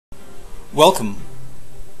Welcome.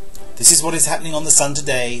 This is what is happening on the Sun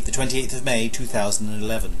today, the 28th of May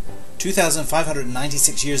 2011.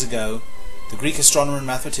 2,596 years ago, the Greek astronomer and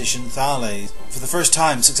mathematician Thales for the first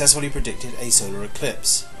time successfully predicted a solar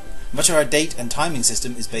eclipse. Much of our date and timing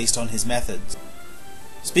system is based on his methods.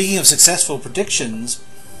 Speaking of successful predictions,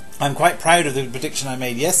 I'm quite proud of the prediction I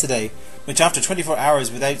made yesterday, which after 24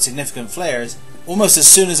 hours without significant flares, almost as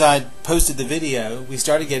soon as I posted the video, we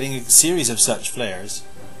started getting a series of such flares.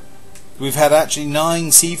 We've had actually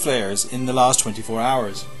 9 C flares in the last 24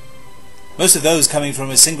 hours. Most of those coming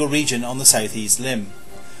from a single region on the southeast limb.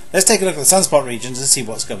 Let's take a look at the sunspot regions and see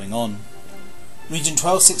what's going on. Region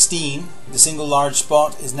 1216, the single large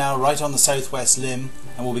spot, is now right on the southwest limb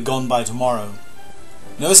and will be gone by tomorrow.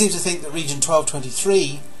 Noah seems to think that region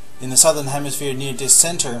 1223, in the southern hemisphere near disk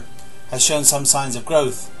center, has shown some signs of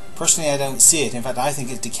growth. Personally, I don't see it. In fact, I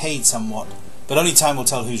think it's decayed somewhat, but only time will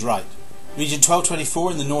tell who's right. Region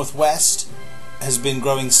 1224 in the northwest has been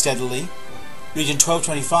growing steadily. Region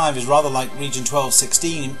 1225 is rather like region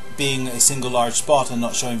 1216, being a single large spot and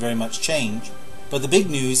not showing very much change. But the big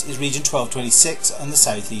news is region 1226 on the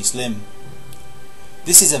southeast limb.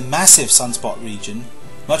 This is a massive sunspot region,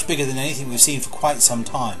 much bigger than anything we've seen for quite some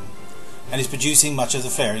time, and is producing much of the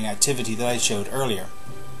flaring activity that I showed earlier.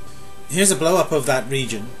 Here's a blow-up of that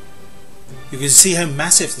region. You can see how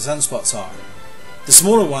massive the sunspots are. The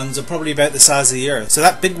smaller ones are probably about the size of the Earth, so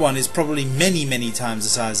that big one is probably many times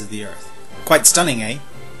the size of the Earth. Quite stunning, eh?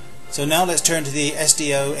 So now let's turn to the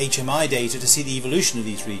SDO HMI data to see the evolution of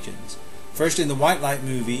these regions. First, in the white light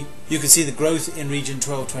movie, you can see the growth in region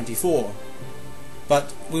 1224.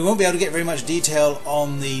 But we won't be able to get very much detail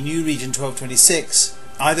on the new region 1226,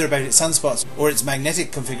 either about its sunspots or its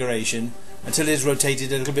magnetic configuration, until it is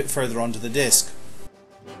rotated a little bit further onto the disk.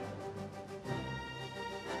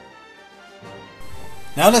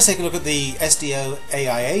 Now let's take a look at the SDO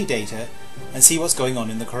AIA data and see what's going on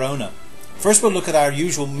in the corona. First we'll look at our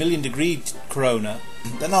usual million-degree corona,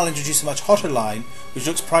 then I'll introduce a much hotter line which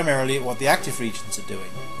looks primarily at what the active regions are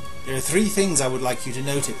doing. There are 3 things I would like you to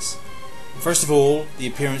notice. First of all, the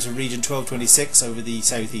appearance of region 1226 over the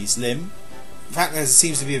southeast limb. In fact, there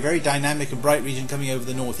seems to be a very dynamic and bright region coming over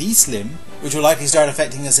the northeast limb, which will likely start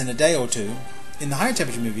affecting us in a day or two. In the higher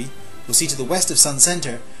temperature movie, we'll see to the west of Sun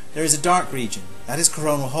Center there is a dark region, that is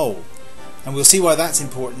coronal hole, and we'll see why that's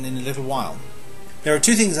important in a little while. There are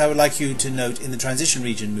 2 things I would like you to note in the transition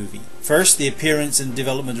region movie. First, the appearance and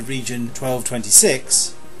development of region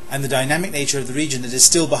 1226, and the dynamic nature of the region that is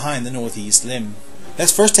still behind the northeast limb.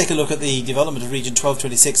 Let's first take a look at the development of region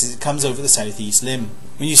 1226 as it comes over the southeast limb.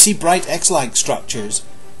 When you see bright X-like structures,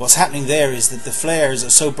 what's happening there is that the flares are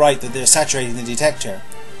so bright that they're saturating the detector,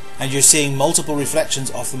 and you're seeing multiple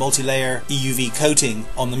reflections off the multi-layer EUV coating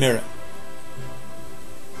on the mirror.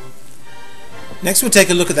 Next we'll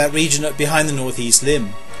take a look at that region behind the northeast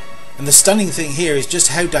limb, and the stunning thing here is just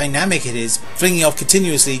how dynamic it is, flinging off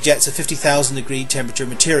continuously jets of 50,000 degree temperature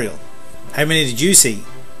material. How many did you see?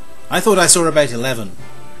 I thought I saw about 11.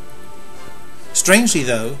 Strangely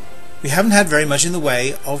though, we haven't had very much in the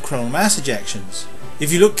way of coronal mass ejections.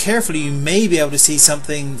 If you look carefully, you may be able to see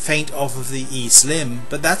something faint off of the east limb,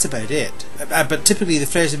 but that's about it. But typically the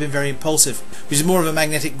flares have been very impulsive, which is more of a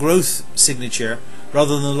magnetic growth signature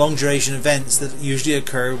rather than the long duration events that usually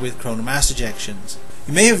occur with coronal mass ejections.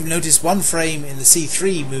 You may have noticed one frame in the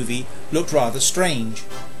C3 movie looked rather strange.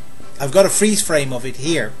 I've got a freeze frame of it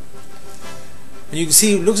here, and you can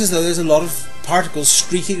see it looks as though there's a lot of particles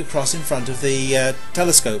streaking across in front of the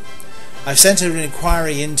telescope. I've sent an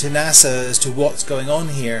inquiry into NASA as to what's going on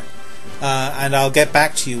here, and I'll get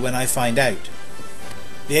back to you when I find out.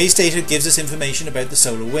 The ACE data gives us information about the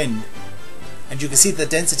solar wind, and you can see that the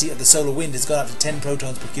density of the solar wind has gone up to 10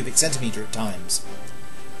 protons per cubic centimetre at times.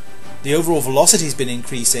 The overall velocity has been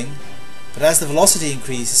increasing, but as the velocity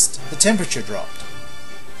increased, the temperature dropped.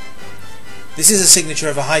 This is a signature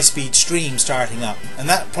of a high-speed stream starting up, and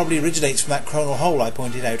that probably originates from that coronal hole I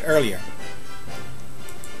pointed out earlier.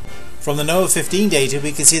 From the NOAA 15 data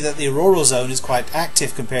we can see that the auroral zone is quite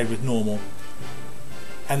active compared with normal,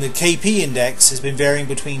 and the KP index has been varying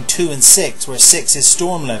between 2 and 6, where 6 is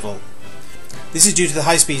storm level. This is due to the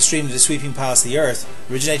high-speed stream that is sweeping past the Earth,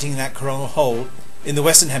 originating in that coronal hole in the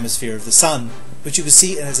western hemisphere of the Sun, which you can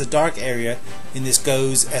see as a dark area in this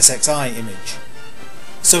GOES SXI image.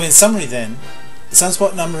 So in summary then, the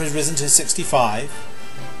sunspot number has risen to 65,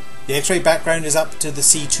 the X-ray background is up to the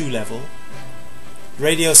C2 level,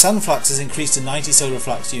 radio sun flux has increased to 90 solar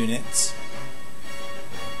flux units,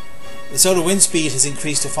 the solar wind speed has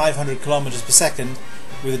increased to 500 km per second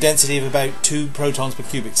with a density of about 2 protons per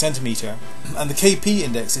cubic centimetre, and the KP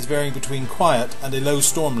index is varying between quiet and a low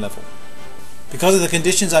storm level. Because of the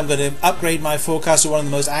conditions, I'm going to upgrade my forecast to one of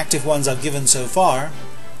the most active ones I've given so far.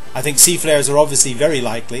 I think C flares are obviously very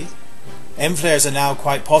likely. M flares are now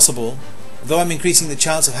quite possible. Though I'm increasing the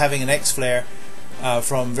chance of having an X flare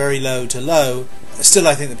from very low to low, still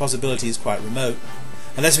I think the possibility is quite remote,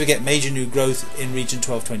 unless we get major new growth in region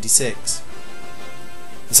 1226.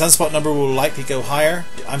 The sunspot number will likely go higher.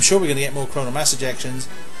 I'm sure we're going to get more coronal mass ejections,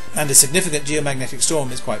 and a significant geomagnetic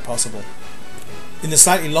storm is quite possible. In the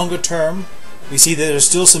slightly longer term, we see that there are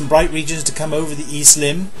still some bright regions to come over the east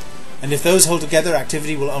limb, and if those hold together,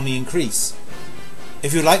 activity will only increase.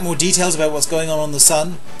 If you'd like more details about what's going on the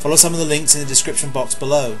Sun, follow some of the links in the description box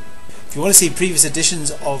below. If you want to see previous editions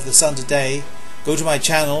of the Sun Today, go to my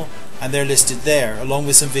channel and they're listed there, along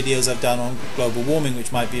with some videos I've done on global warming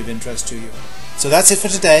which might be of interest to you. So that's it for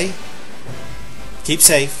today. Keep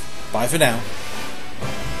safe. Bye for now.